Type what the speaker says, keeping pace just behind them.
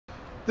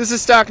This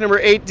is stock number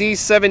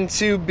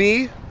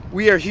 8D72B.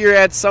 We are here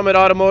at Summit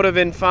Automotive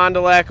in Fond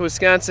du Lac,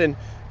 Wisconsin,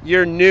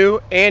 your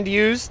new and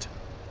used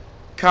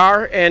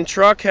car and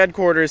truck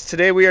headquarters.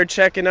 Today we are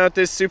checking out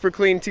this super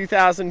clean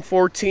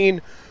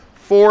 2014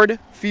 Ford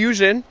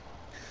Fusion.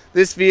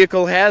 This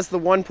vehicle has the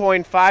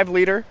 1.5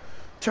 liter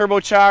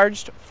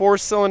turbocharged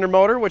 4-cylinder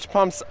motor, which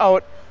pumps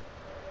out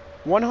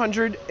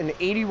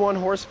 181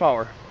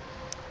 horsepower.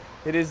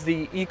 It is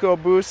the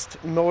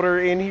Ecoboost motor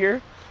in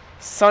here.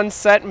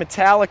 Sunset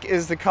metallic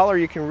is the color.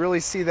 You can really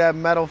see that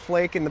metal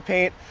flake in the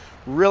paint.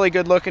 Really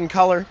good looking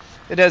color.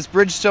 It has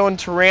Bridgestone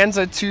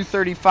Turanza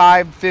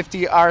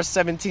 235/50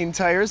 R17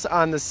 tires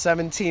on the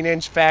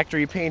 17-inch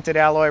factory painted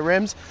alloy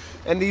rims.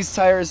 And these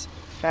tires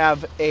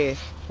have a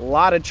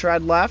lot of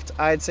tread left.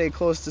 I'd say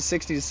close to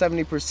 60 to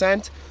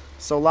 70%.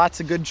 So lots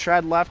of good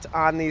tread left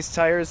on these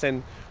tires,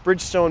 and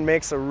Bridgestone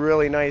makes a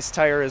really nice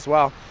tire as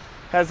well.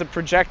 Has the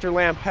projector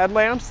lamp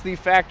headlamps, the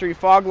factory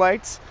fog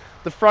lights.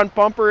 The front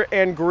bumper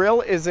and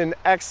grille is in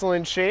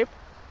excellent shape.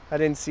 I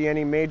didn't see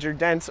any major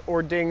dents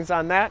or dings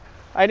on that.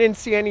 I didn't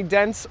see any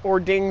dents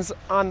or dings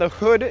on the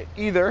hood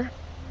either.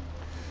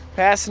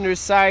 Passenger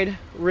side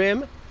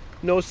rim,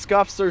 no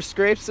scuffs or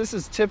scrapes. This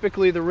is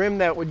typically the rim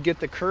that would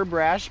get the curb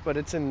rash, but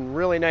it's in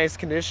really nice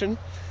condition.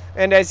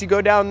 And as you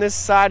go down this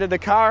side of the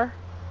car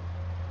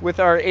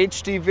with our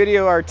HD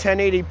video, our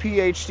 1080p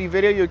HD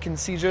video, you can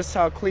see just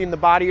how clean the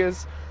body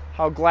is,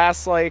 how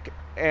glass-like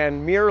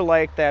and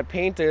mirror-like that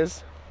paint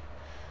is.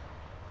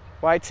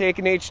 Why take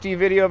an HD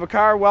video of a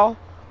car? Well,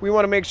 we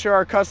want to make sure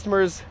our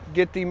customers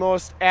get the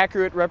most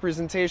accurate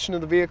representation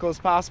of the vehicle as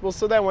possible,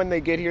 so that when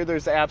they get here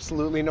there's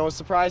absolutely no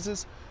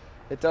surprises.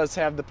 It does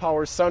have the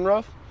power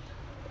sunroof,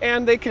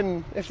 and they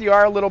can, if you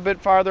are a little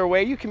bit farther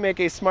away, you can make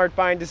a smart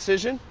buying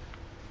decision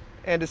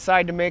and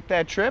decide to make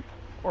that trip,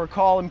 or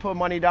call and put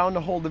money down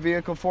to hold the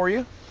vehicle for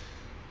you,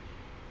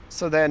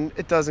 so then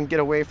it doesn't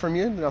get away from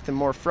you. Nothing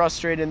more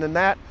frustrating than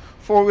that.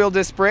 Four-wheel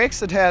disc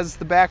brakes. It has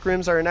the back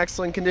rims are in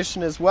excellent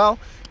condition as well,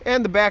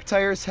 and the back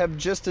tires have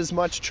just as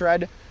much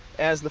tread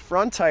as the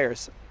front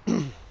tires.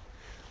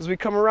 As we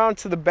come around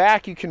to the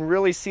back, you can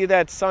really see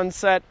that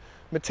sunset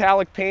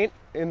metallic paint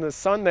in the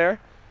sun there.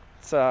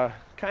 It's a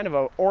kind of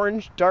a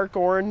orange, dark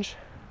orange,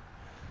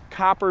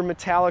 copper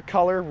metallic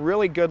color,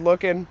 really good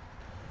looking.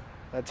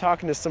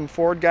 Talking to some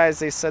Ford guys,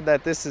 they said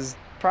that this is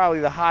probably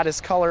the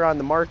hottest color on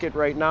the market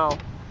right now.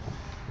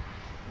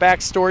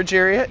 Back storage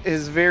area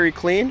is very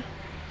clean.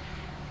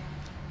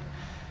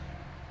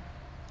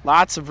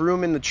 Lots of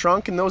room in the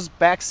trunk, and those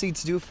back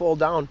seats do fold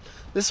down.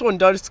 This one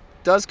does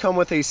come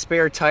with a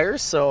spare tire,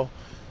 so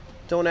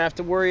don't have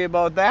to worry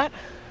about that.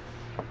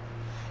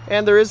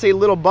 And there is a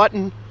little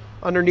button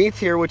underneath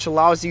here which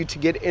allows you to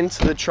get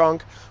into the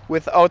trunk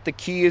without the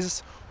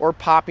keys or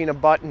popping a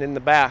button in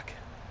the back.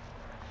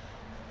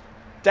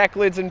 Deck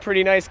lid's in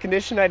pretty nice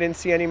condition. I didn't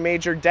see any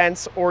major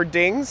dents or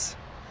dings.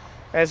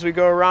 As we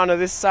go around to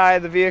this side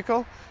of the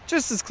vehicle,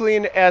 just as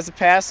clean as the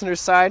passenger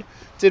side.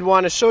 Did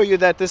want to show you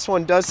that this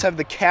one does have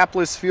the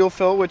Capless fuel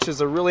fill, which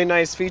is a really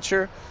nice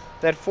feature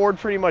that Ford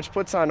pretty much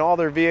puts on all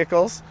their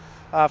vehicles.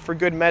 For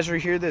good measure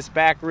here, this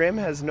back rim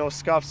has no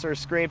scuffs or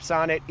scrapes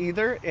on it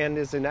either and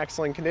is in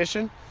excellent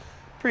condition.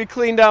 Pretty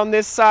clean down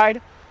this side.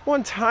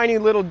 One tiny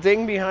little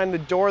ding behind the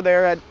door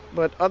there,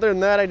 but other than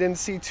that I didn't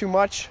see too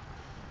much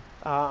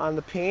on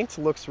the paint.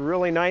 Looks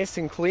really nice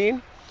and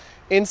clean.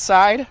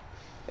 Inside,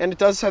 and it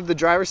does have the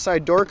driver's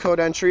side door code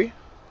entry,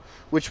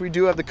 which we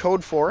do have the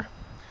code for.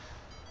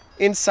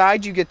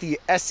 Inside you get the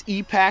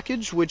SE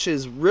package, which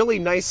is really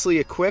nicely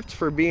equipped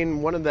for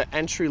being one of the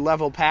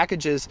entry-level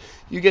packages.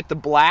 You get the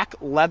black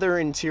leather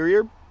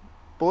interior.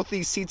 Both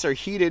these seats are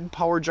heated,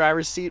 power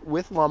driver's seat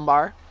with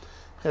lumbar.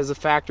 Has the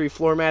factory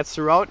floor mats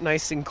throughout,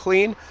 nice and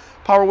clean.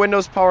 Power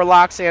windows, power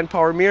locks, and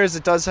power mirrors.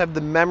 It does have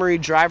the memory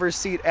driver's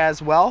seat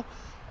as well.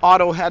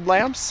 Auto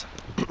headlamps.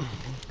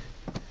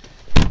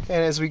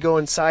 And as we go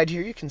inside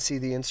here, you can see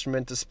the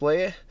instrument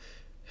display.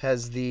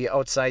 Has the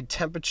outside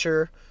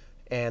temperature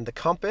and the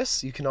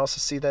compass. You can also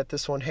see that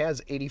this one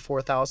has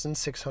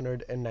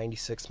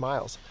 84,696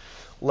 miles.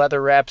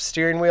 Leather wrapped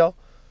steering wheel.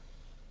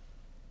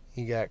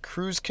 You got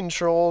cruise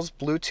controls,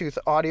 Bluetooth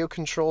audio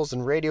controls,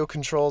 and radio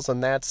controls on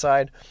that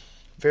side.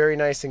 Very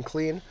nice and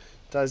clean.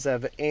 Does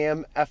have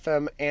AM,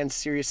 FM, and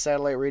Sirius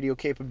satellite radio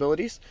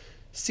capabilities.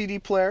 CD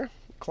player,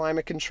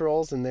 climate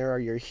controls, and there are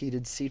your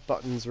heated seat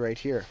buttons right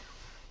here.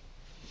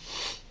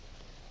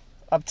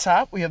 Up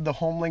top, we have the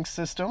Homelink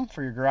system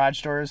for your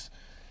garage doors,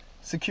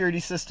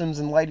 security systems,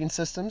 and lighting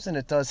systems, and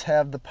it does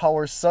have the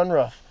power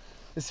sunroof.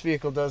 This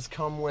vehicle does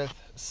come with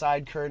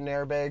side curtain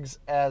airbags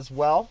as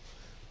well.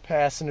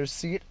 Passenger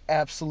seat,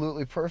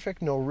 absolutely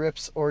perfect. No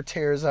rips or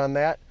tears on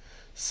that.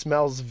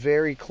 Smells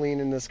very clean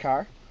in this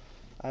car.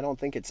 I don't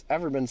think it's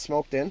ever been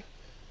smoked in.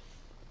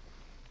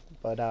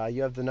 But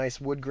you have the nice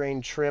wood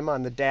grain trim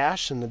on the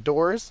dash and the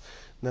doors.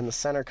 And then the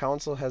center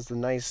console has the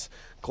nice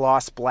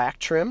gloss black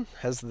trim.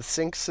 Has the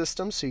sync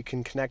system so you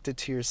can connect it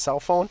to your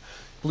cell phone.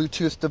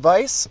 Bluetooth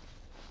device.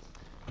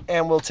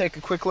 And we'll take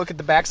a quick look at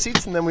the back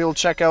seats, and then we will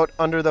check out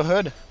under the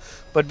hood.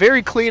 But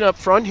very clean up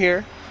front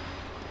here.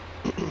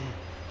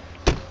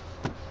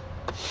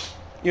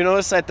 You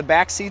notice that the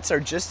back seats are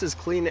just as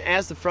clean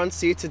as the front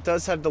seats. It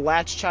does have the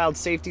latch child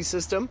safety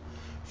system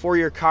for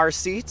your car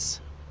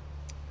seats.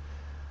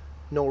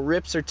 No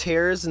rips or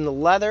tears in the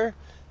leather.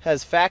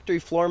 Has factory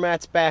floor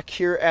mats back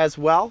here as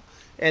well.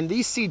 And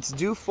these seats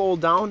do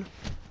fold down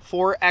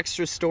for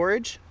extra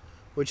storage,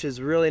 which is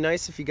really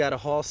nice if you got to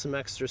haul some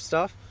extra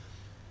stuff.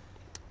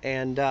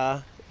 And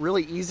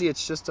really easy.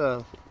 It's just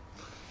a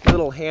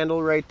little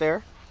handle right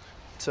there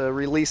to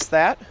release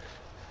that.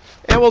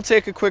 And we'll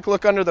take a quick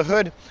look under the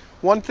hood.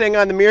 One thing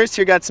on the mirrors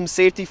here, got some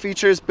safety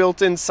features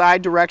built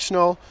inside,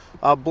 directional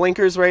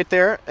blinkers right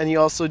there, and you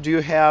also do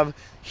have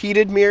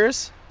heated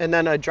mirrors and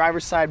then a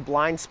driver's side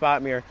blind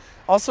spot mirror.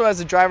 Also has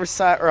a driver's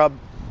side or a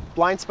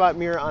blind spot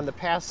mirror on the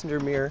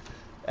passenger mirror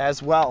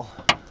as well.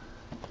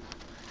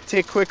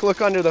 Take a quick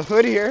look under the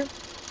hood here.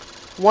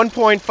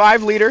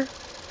 1.5 liter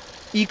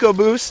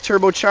Ecoboost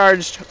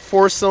turbocharged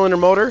 4-cylinder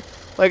motor.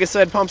 Like I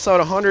said, pumps out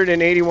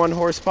 181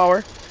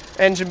 horsepower.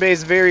 Engine bay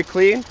is very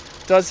clean.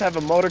 Does have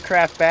a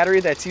Motorcraft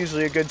battery. That's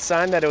usually a good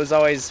sign that it was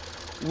always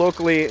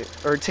locally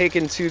or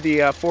taken to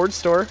the Ford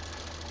store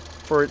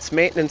for its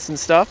maintenance and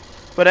stuff.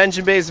 But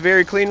engine bay is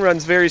very clean,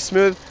 runs very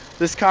smooth.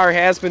 This car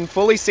has been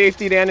fully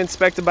safetied and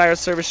inspected by our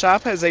service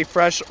shop, has a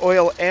fresh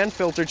oil and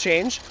filter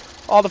change.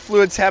 All the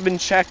fluids have been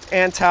checked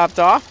and topped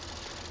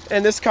off.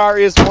 And this car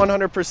is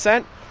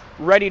 100%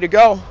 ready to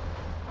go.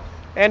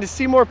 And to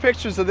see more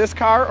pictures of this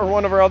car or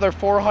one of our other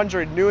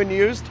 400 new and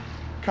used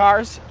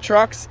cars,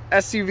 trucks,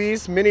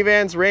 SUVs,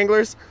 minivans,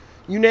 Wranglers,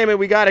 you name it,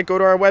 we got it. Go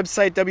to our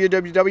website,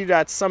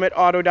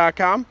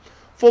 www.summitauto.com.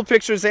 Full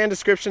pictures and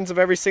descriptions of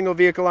every single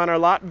vehicle on our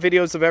lot,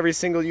 videos of every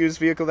single used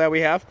vehicle that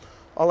we have,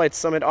 all at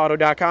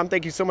summitauto.com.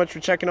 Thank you so much for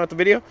checking out the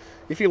video.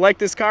 If you like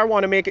this car,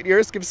 want to make it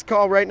yours, give us a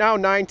call right now,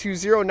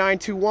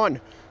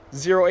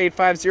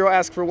 920-921-0850.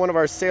 Ask for one of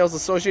our sales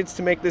associates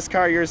to make this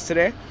car yours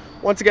today.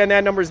 Once again,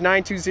 that number is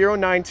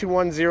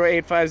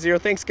 920-921-0850.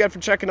 Thanks again for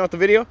checking out the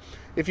video.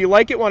 If you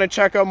like it, want to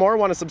check out more,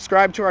 want to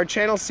subscribe to our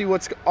channel, see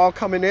what's all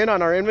coming in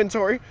on our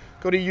inventory,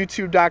 go to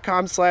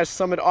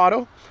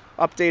youtube.com/summitauto,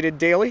 updated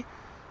daily.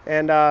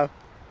 And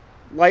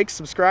like,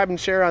 subscribe, and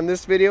share on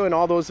this video and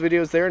all those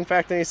videos there. In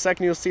fact, in a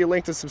second, you'll see a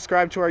link to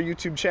subscribe to our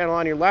YouTube channel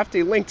on your left,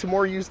 a link to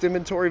more used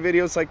inventory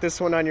videos like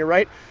this one on your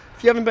right.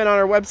 If you haven't been on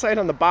our website,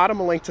 on the bottom,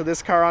 a link to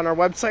this car on our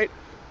website.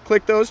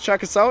 Click those,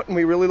 check us out, and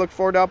we really look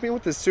forward to helping you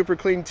with this super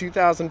clean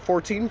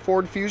 2014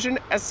 Ford Fusion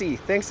SE.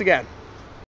 Thanks again.